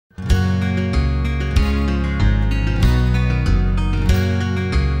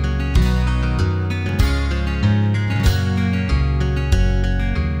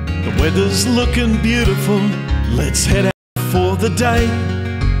weather's looking beautiful, let's head out for the day.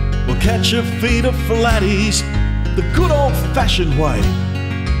 We'll catch a feed of flatties the good old-fashioned way.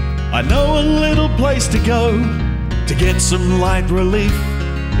 I know a little place to go to get some light relief.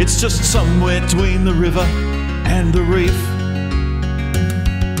 It's just somewhere between the river and the reef.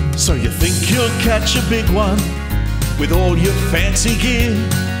 So you think you'll catch a big one with all your fancy gear?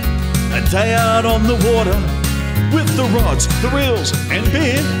 A day out on the water with the rods, the reels and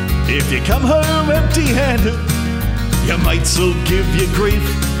beer. If you come home empty-handed, your mates will give you grief,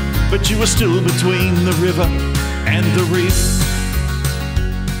 but you are still between the river and the reef.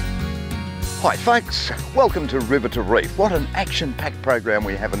 Hi folks, welcome to River to Reef. What an action-packed program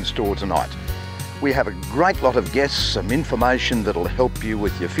we have in store tonight. We have a great lot of guests, some information that'll help you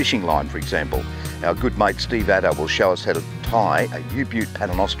with your fishing line, for example. Our good mate Steve Adder will show us how to tie a U-Butte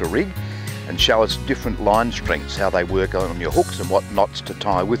paternoster rig and show us different line strengths, how they work on your hooks and what knots to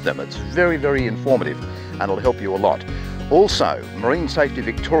tie with them. It's very, very informative and it'll help you a lot. Also, Marine Safety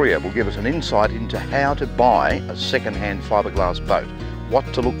Victoria will give us an insight into how to buy a second-hand fiberglass boat. What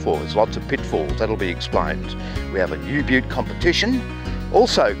to look for. There's lots of pitfalls, that'll be explained. We have a U-Butte competition.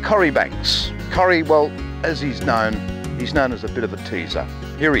 Also, Corrie Banks. Corrie, well, as he's known as a bit of a teaser.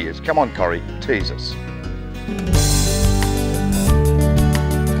 Here he is. Come on, Corrie, tease us.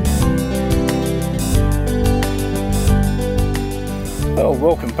 Well,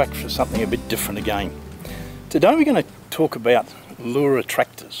 welcome back for something a bit different again. Today we're going to talk about lure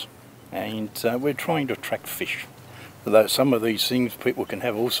attractors, and we're trying to attract fish. Although some of these things, people can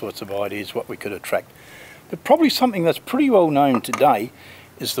have all sorts of ideas what we could attract. But probably something that's pretty well known today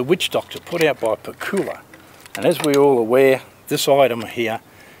is the Witch Doctor, put out by Pakula. And as we're all aware, this item here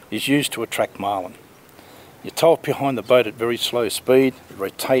is used to attract marlin. You tow it behind the boat at very slow speed, it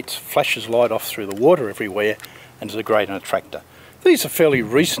rotates, flashes light off through the water everywhere, and is a great attractor. These are fairly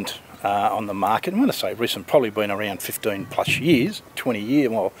recent on the market. And when I say recent, probably been around 15 plus years, 20 years,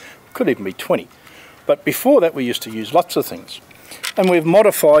 well, could even be 20. But before that we used to use lots of things. And we've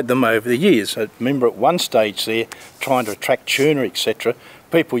modified them over the years. I remember at one stage there, trying to attract tuna, etc.,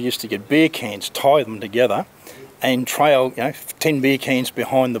 people used to get beer cans, tie them together, and trail 10 beer cans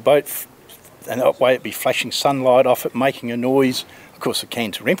behind the boat, and that way it'd be flashing sunlight off it, making a noise. Of course the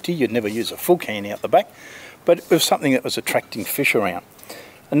cans are empty, you'd never use a full can out the back, but it was something that was attracting fish around.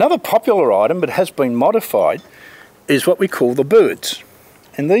 Another popular item, but has been modified, is what we call the birds.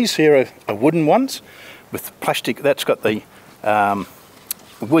 And these here are wooden ones with plastic that's got the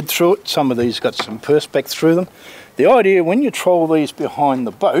wood through it. Some of these got some perspex through them. The idea, when you troll these behind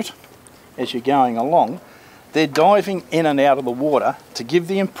the boat as you're going along, they're diving in and out of the water to give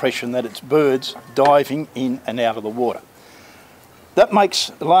the impression that it's birds diving in and out of the water. That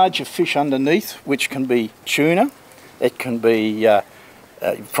makes larger fish underneath, which can be tuna. It can be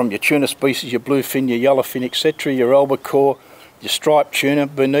from your tuna species, your bluefin, your yellowfin, etc., your albacore, your striped tuna,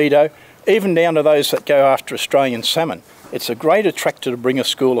 bonito, even down to those that go after Australian salmon. It's a great attractor to bring a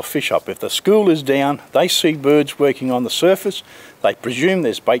school of fish up. If the school is down, they see birds working on the surface, they presume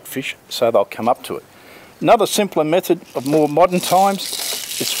there's bait fish, so they'll come up to it. Another simpler method of more modern times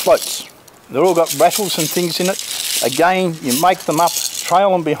is floats. They've all got rattles and things in it. Again, you make them up,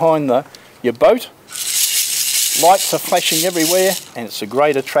 trail them behind your boat. Lights are flashing everywhere, and it's a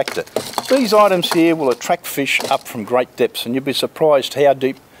great attractor. These items here will attract fish up from great depths, and you'll be surprised how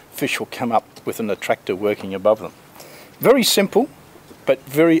deep fish will come up with an attractor working above them. Very simple, but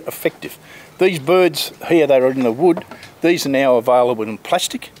very effective. These birds here that are in the wood, these are now available in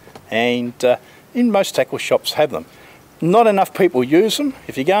plastic, and in most tackle shops have them. Not enough people use them.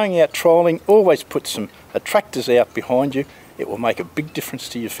 If you're going out trolling, always put some attractors out behind you. It will make a big difference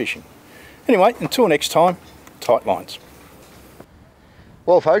to your fishing. Anyway, until next time, tight lines.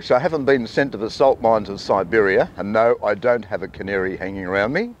 Well folks, I haven't been sent to the salt mines of Siberia, and no, I don't have a canary hanging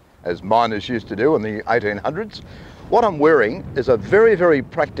around me, as miners used to do in the 1800s. What I'm wearing is a very, very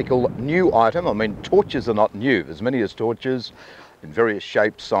practical new item. I mean, torches are not new. There's many as torches in various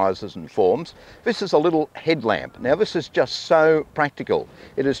shapes, sizes and forms. This is a little headlamp. Now this is just so practical.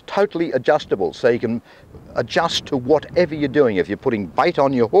 It is totally adjustable, so you can adjust to whatever you're doing. If you're putting bait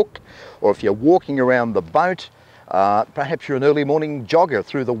on your hook, or if you're walking around the boat, perhaps you're an early morning jogger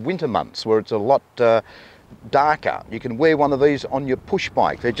through the winter months where it's a lot darker. You can wear one of these on your push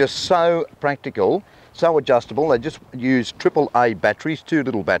bike. They're just so practical, so adjustable. They just use AAA batteries, 2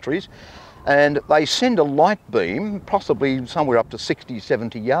 little batteries, and they send a light beam possibly somewhere up to 60,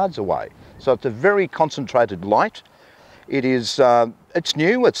 70 yards away. So it's a very concentrated light. It is, it's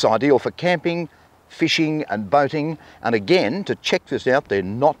new, it's ideal for camping, fishing and boating. And again, to check this out, they're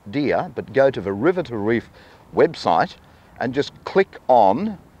not deer, but go to the River to Reef website and just click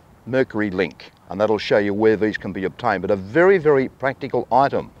on mercury link, and that'll show you where these can be obtained, but a very, very practical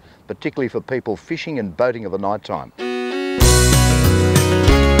item, particularly for people fishing and boating of the night time.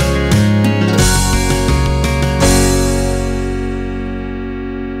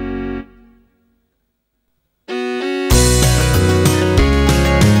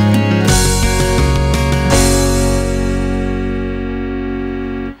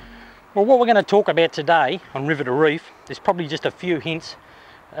 Well, what we're going to talk about today on River to Reef is probably just a few hints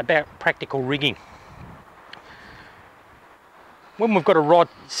about practical rigging. When we've got a rod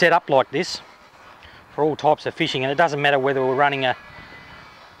set up like this for all types of fishing, and it doesn't matter whether we're running a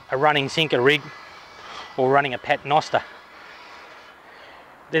running sinker rig or running a paternoster,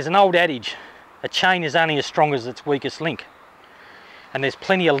 there's an old adage, a chain is only as strong as its weakest link, and there's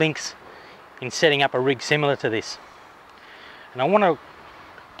plenty of links in setting up a rig similar to this. And I want to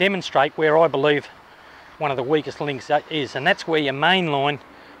demonstrate where I believe one of the weakest links is, and that's where your main line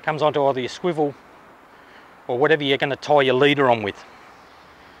comes onto either your swivel or whatever you're going to tie your leader on with.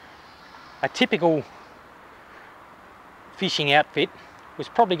 A typical fishing outfit was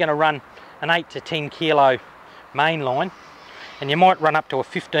probably going to run an 8 to 10 kilo main line, and you might run up to a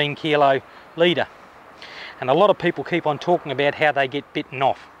 15 kilo leader. And a lot of people keep on talking about how they get bitten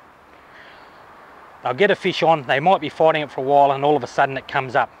off. They'll get a fish on, they might be fighting it for a while, and all of a sudden it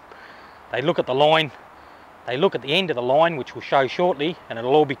comes up. They look at the line, they look at the end of the line, which we'll show shortly, and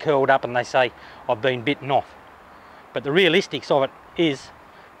it'll all be curled up, and they say, I've been bitten off. But the realistics of it is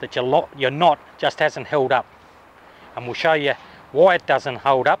that your knot just hasn't held up. And we'll show you why it doesn't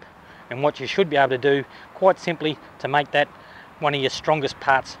hold up and what you should be able to do, quite simply, to make that one of your strongest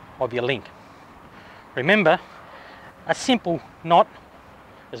parts of your link. Remember, a simple knot,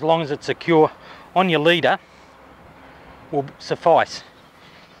 as long as it's secure on your leader, will suffice.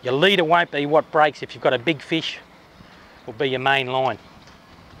 Your leader won't be what breaks if you've got a big fish, will be your main line.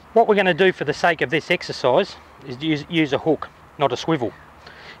 What we're going to do for the sake of this exercise is use a hook, not a swivel.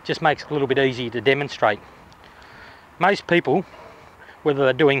 It just makes it a little bit easier to demonstrate. Most people, whether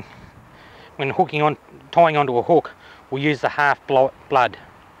they're doing, when tying onto a hook, will use the half blood,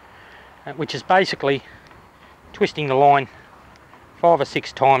 which is basically twisting the line 5 or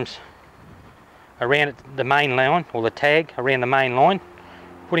 6 times around the main line, or the tag around the main line,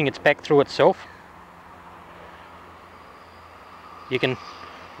 putting its back through itself. You can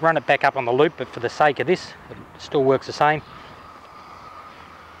run it back up on the loop, but for the sake of this, it still works the same.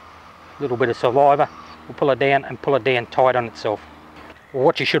 A little bit of saliva, we'll pull it down and pull it down tight on itself. Well,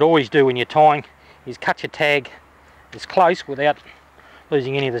 what you should always do when you're tying is cut your tag as close without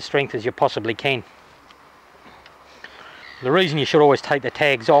losing any of the strength as you possibly can. The reason you should always take the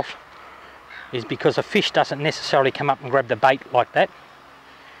tags off is because a fish doesn't necessarily come up and grab the bait like that.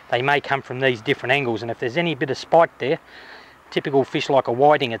 They may come from these different angles, and if there's any bit of spike there, typical fish like a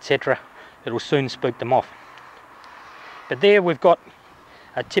whiting, etc., it'll soon spook them off. But there we've got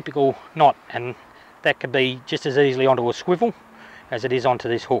a typical knot, and that could be just as easily onto a swivel as it is onto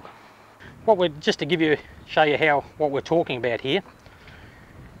this hook. Just to show you what we're talking about here,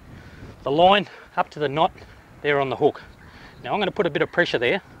 the line up to the knot there on the hook. Now I'm going to put a bit of pressure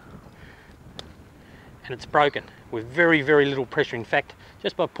there, and it's broken with very, very little pressure. In fact,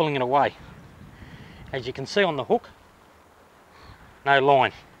 just by pulling it away. As you can see on the hook, no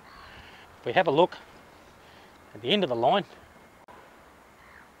line. If we have a look at the end of the line,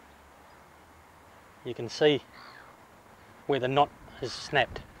 you can see where the knot has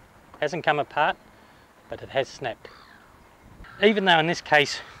snapped. It hasn't come apart, but it has snapped. Even though in this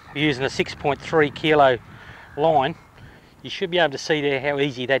case we're using a 6.3 kilo line, you should be able to see there how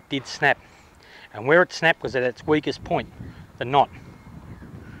easy that did snap. And where it snapped was at its weakest point, the knot.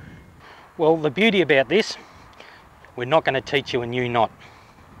 Well, the beauty about this, we're not going to teach you a new knot.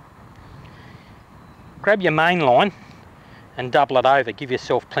 Grab your main line and double it over, give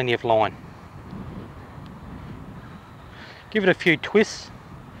yourself plenty of line. Give it a few twists,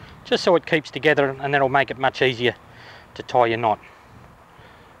 just so it keeps together, and that'll make it much easier to tie your knot.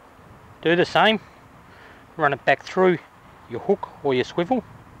 Do the same, run it back through your hook or your swivel.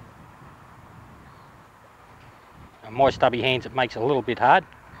 And my stubby hands, it makes it a little bit hard.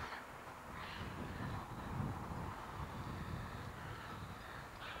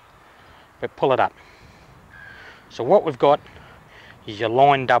 But pull it up. So what we've got is your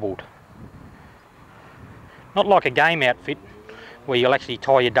line doubled. Not like a game outfit where you'll actually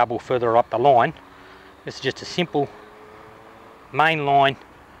tie your double further up the line. This is just a simple main line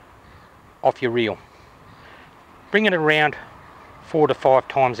off your reel. Bring it around 4 to 5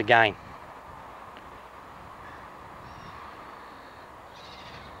 times again.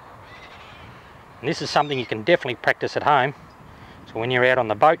 And this is something you can definitely practice at home. So when you're out on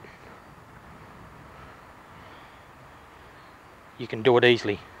the boat, you can do it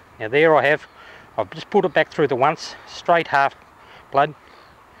easily. Now there I've just pulled it back through the once, straight half blood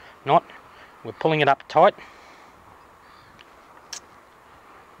knot. We're pulling it up tight.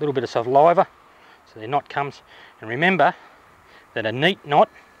 A little bit of saliva so the knot comes. And remember that a neat knot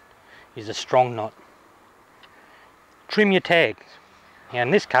is a strong knot. Trim your tags. Now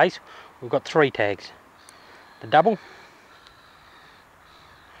in this case we've got 3 tags. The double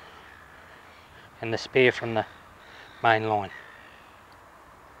and the spare from the main line.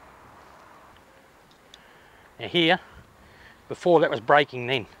 Now here, before that was breaking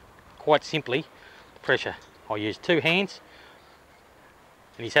then, quite simply, pressure. I used 2 hands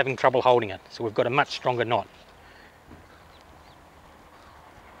and he's having trouble holding it, so we've got a much stronger knot.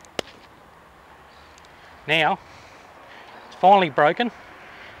 Now, it's finally broken,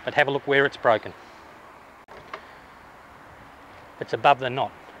 but have a look where it's broken. It's above the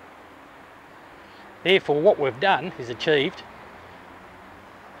knot. Therefore, what we've done is achieved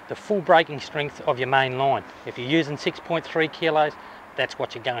the full breaking strength of your main line. If you're using 6.3 kilos, that's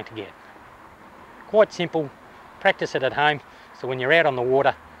what you're going to get. Quite simple. Practice it at home, so when you're out on the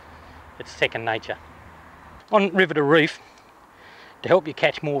water, it's second nature. On River to Reef, to help you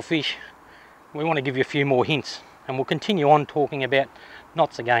catch more fish, we want to give you a few more hints, and we'll continue on talking about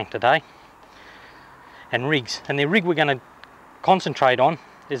knots again today, and rigs. And the rig we're going to concentrate on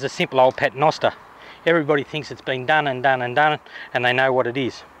is a simple old paternoster. Everybody thinks it's been done and done and done, and they know what it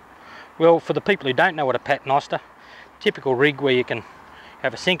is. Well, for the people who don't know what a paternoster, typical rig where you can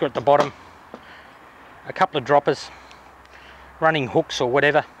have a sinker at the bottom, a couple of droppers, running hooks or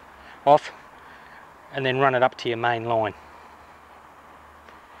whatever off, and then run it up to your main line.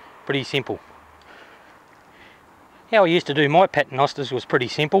 Pretty simple. How I used to do my paternosters was pretty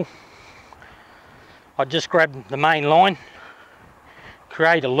simple. I'd just grab the main line,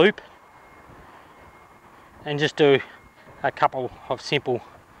 create a loop, and just do a couple of simple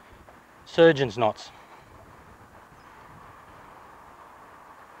surgeon's knots.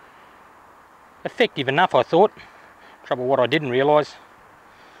 Effective enough, I thought. Trouble what I didn't realise,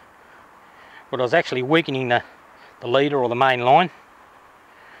 but I was actually weakening the leader or the main line,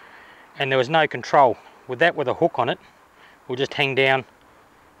 and there was no control. With that, with a hook on it, we'll just hang down,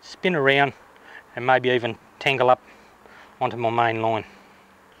 spin around, and maybe even tangle up onto my main line.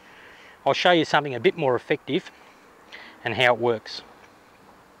 I'll show you something a bit more effective and how it works.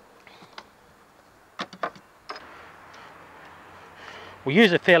 We'll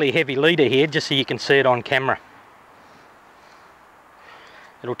use a fairly heavy leader here just so you can see it on camera.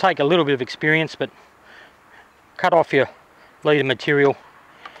 It'll take a little bit of experience, but cut off your leader material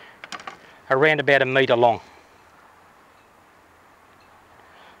around about 1 metre long.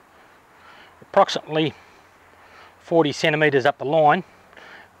 Approximately 40 centimetres up the line,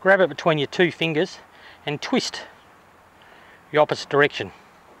 grab it between your 2 fingers and twist the opposite direction.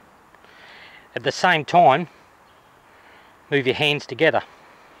 At the same time, move your hands together.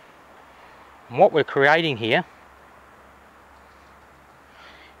 And what we're creating here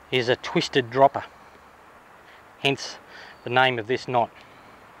is a twisted dropper, hence the name of this knot.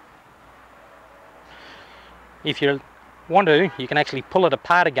 If you want to, you can actually pull it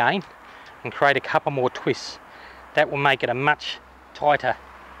apart again and create a couple more twists. That will make it a much tighter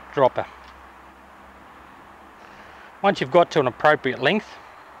dropper. Once you've got to an appropriate length,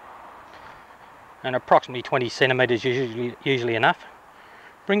 and approximately 20 centimetres usually enough,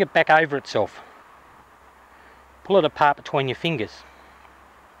 bring it back over itself. Pull it apart between your fingers.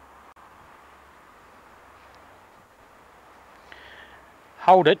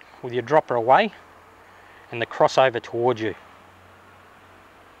 Hold it with your dropper away and the crossover towards you.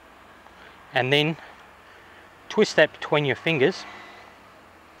 And then twist that between your fingers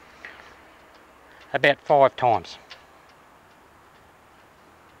about 5 times.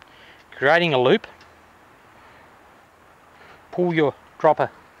 Creating a loop, pull your dropper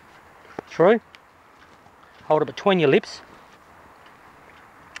through, hold it between your lips,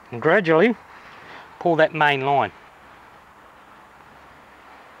 and gradually pull that main line.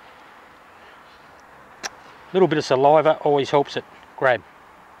 A little bit of saliva always helps it grab.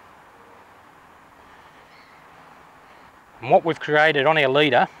 And what we've created on our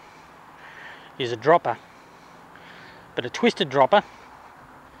leader is a dropper, but a twisted dropper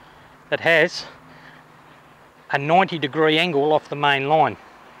that has a 90-degree angle off the main line.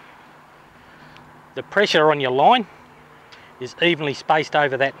 The pressure on your line is evenly spaced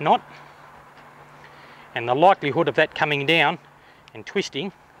over that knot, and the likelihood of that coming down and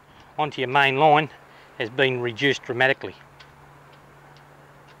twisting onto your main line has been reduced dramatically.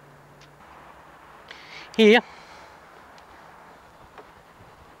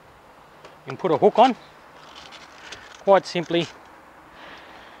 can put a hook on, quite simply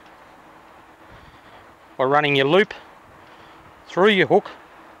by running your loop through your hook,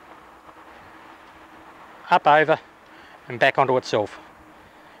 up over and back onto itself.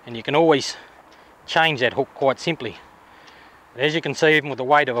 And you can always change that hook quite simply. But as you can see, even with the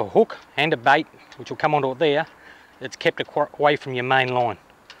weight of a hook and a bait, which will come onto it there, it's kept it away from your main line,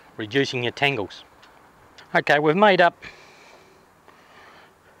 reducing your tangles. Okay, we've made up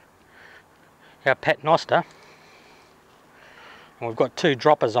our paternoster, and we've got 2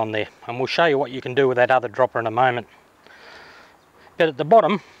 droppers on there, and we'll show you what you can do with that other dropper in a moment. But at the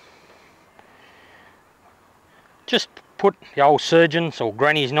bottom, just put the old surgeon's or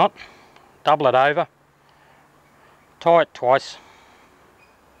granny's knot, double it over, tie it twice,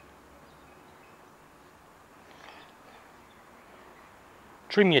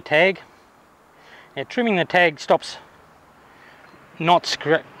 trim your tag. Now trimming the tag stops knots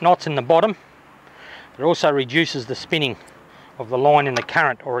in the bottom, but it also reduces the spinning of the line in the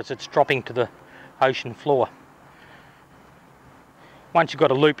current, or as it's dropping to the ocean floor. Once you've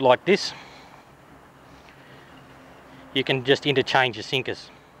got a loop like this, you can just interchange your sinkers.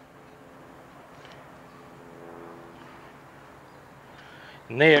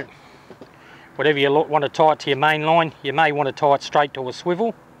 And there, whatever you want to tie it to your main line, you may want to tie it straight to a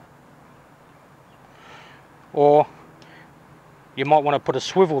swivel, or you might want to put a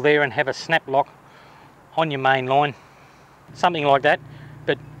swivel there and have a snap lock on your main line, something like that.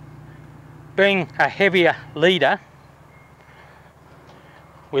 But being a heavier leader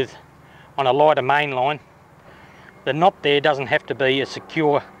on a lighter main line, the knot there doesn't have to be as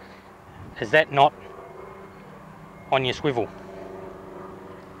secure as that knot on your swivel.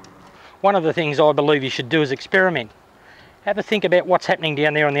 One of the things I believe you should do is experiment. Have a think about what's happening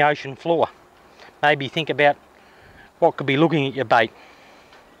down there on the ocean floor. Maybe think about what could be looking at your bait.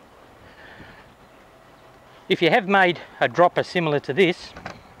 If you have made a dropper similar to this,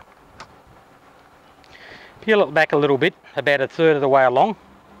 peel it back a little bit, about 1/3 of the way along,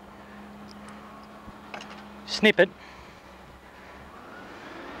 snip it,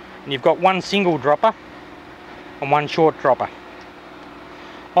 and you've got 1 single dropper and 1 short dropper.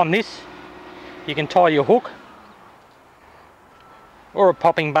 On this, you can tie your hook or a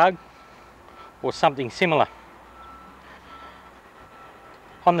popping bug or something similar.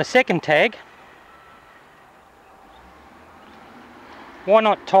 On the second tag, why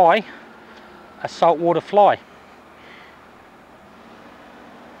not tie a saltwater fly?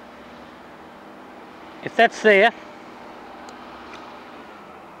 If that's there,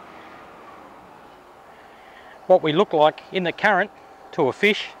 what we look like in the current to a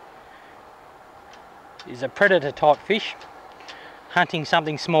fish is a predator type fish hunting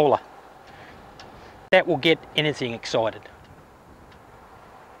something smaller. That will get anything excited.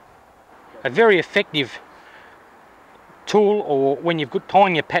 A very effective tool, or when you've got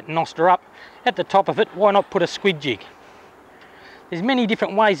tying your paternoster up, at the top of it, why not put a squid jig? There's many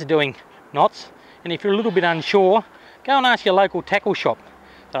different ways of doing knots, and if you're a little bit unsure, go and ask your local tackle shop.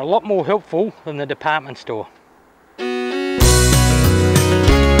 They're a lot more helpful than the department store.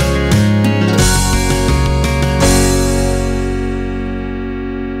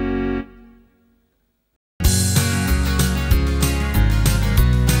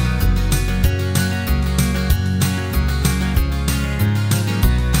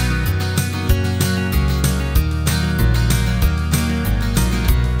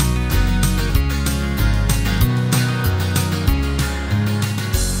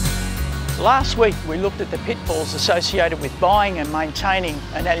 Last week we looked at the pitfalls associated with buying and maintaining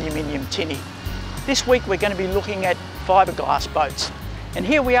an aluminium tinny. This week we're going to be looking at fiberglass boats. And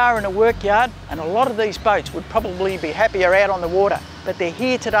here we are in a workyard, and a lot of these boats would probably be happier out on the water, but they're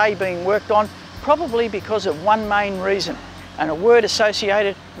here today being worked on probably because of one main reason, and a word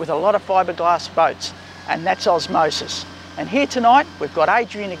associated with a lot of fiberglass boats, and that's osmosis. And here tonight we've got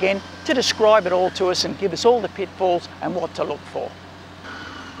Adrian again to describe it all to us and give us all the pitfalls and what to look for.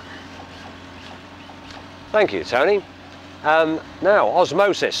 Thank you, Tony. Now,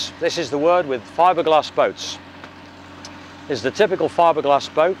 osmosis. This is the word with fiberglass boats. This is the typical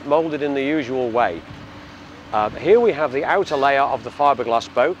fiberglass boat, moulded in the usual way. Here we have the outer layer of the fiberglass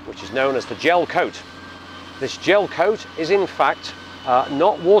boat, which is known as the gel coat. This gel coat is in fact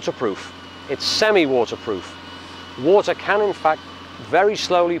not waterproof. It's semi-waterproof. Water can in fact very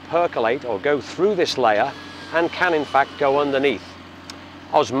slowly percolate or go through this layer and can in fact go underneath.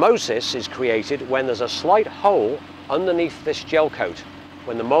 Osmosis is created when there's a slight hole underneath this gel coat,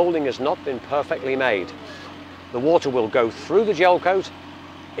 when the moulding has not been perfectly made. The water will go through the gel coat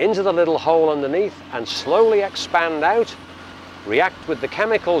into the little hole underneath and slowly expand out react with the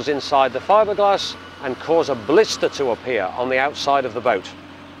chemicals inside the fiberglass and cause a blister to appear on the outside of the boat.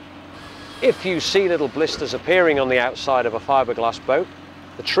 If you see little blisters appearing on the outside of a fiberglass boat,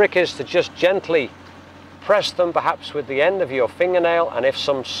 the trick is to just gently press them, perhaps with the end of your fingernail, and if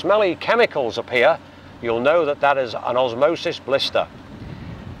some smelly chemicals appear, you'll know that that is an osmosis blister.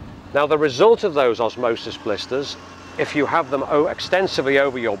 Now, the result of those osmosis blisters, if you have them extensively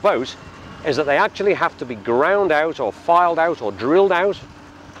over your boat, is that they actually have to be ground out or filed out or drilled out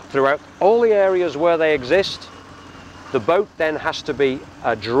throughout all the areas where they exist. The boat then has to be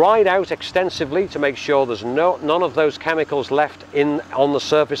dried out extensively to make sure there's none of those chemicals left on the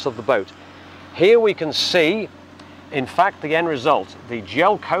surface of the boat. Here we can see, in fact, the end result. The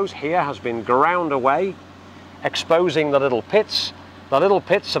gel coat here has been ground away, exposing the little pits. The little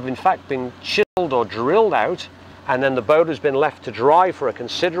pits have in fact been chiseled or drilled out, and then the boat has been left to dry for a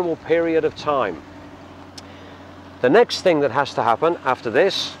considerable period of time. The next thing that has to happen after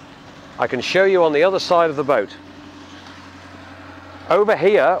this, I can show you on the other side of the boat. Over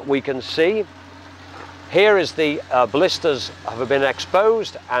here we can see, here is the blisters have been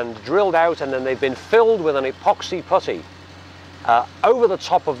exposed and drilled out, and then they've been filled with an epoxy putty. Over the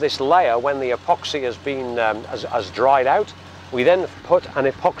top of this layer, when the epoxy has been has dried out, we then put an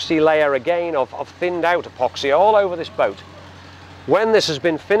epoxy layer again of thinned out epoxy all over this boat. When this has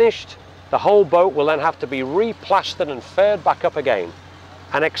been finished, the whole boat will then have to be replastered and faired back up again.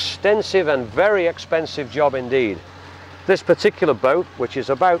 An extensive and very expensive job indeed. This particular boat, which is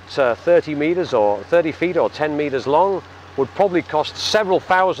about 30 meters or 30 feet or 10 meters long, would probably cost several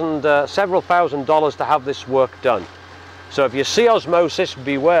thousand dollars to have this work done. So if you see osmosis,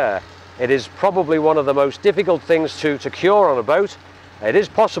 beware. It is probably one of the most difficult things to cure on a boat. It is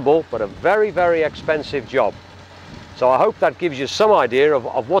possible, but a very, very expensive job. So I hope that gives you some idea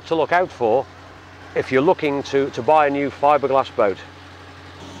of what to look out for if you're looking to buy a new fiberglass boat.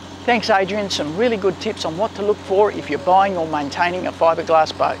 Thanks, Adrian. Some really good tips on what to look for if you're buying or maintaining a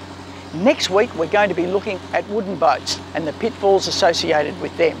fiberglass boat. Next week, we're going to be looking at wooden boats and the pitfalls associated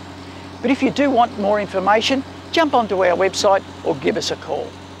with them. But if you do want more information, jump onto our website or give us a call.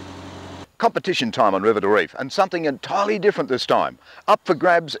 Competition time on River to Reef, and something entirely different this time. Up for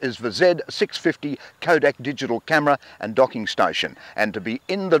grabs is the Z650 Kodak digital camera and docking station. And to be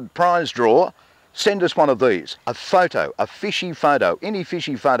in the prize draw, send us one of these, a photo, a fishy photo, any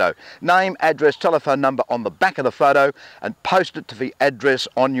fishy photo. Name, address, telephone number on the back of the photo, and post it to the address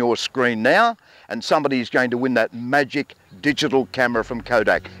on your screen now, and somebody is going to win that magic digital camera from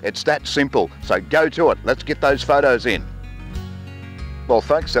Kodak. It's that simple, so go to it. Let's get those photos in. Well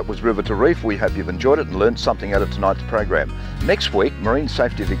folks, that was River to Reef. We hope you've enjoyed it and learned something out of tonight's program. Next week, Marine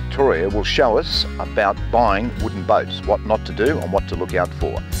Safety Victoria will show us about buying wooden boats, what not to do and what to look out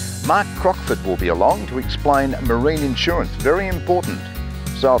for. Mark Crockford will be along to explain marine insurance, very important.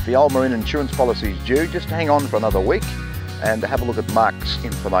 So if the old marine insurance policy is due, just hang on for another week and have a look at Mark's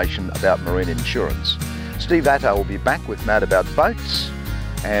information about marine insurance. Steve Atto will be back with Mad About Boats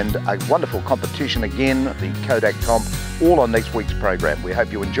and a wonderful competition again, the Kodak Comp, all on next week's program. We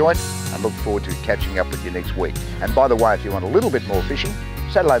hope you enjoyed and look forward to catching up with you next week. And by the way, if you want a little bit more fishing,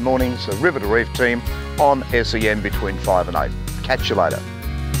 Saturday mornings, the River to Reef team on SEN between 5 and 8. Catch you later.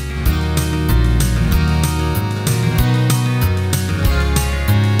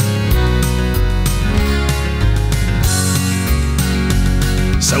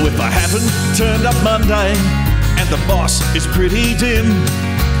 So if I haven't turned up Monday and the boss is pretty dim,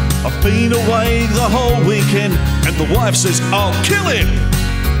 I've been away the whole weekend and the wife says I'll kill him.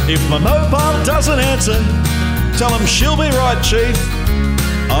 If my mobile doesn't answer, tell him she'll be right, chief.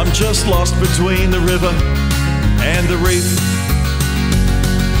 I'm just lost between the river and the reef.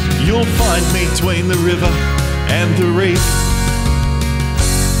 You'll find me between the river and the reef.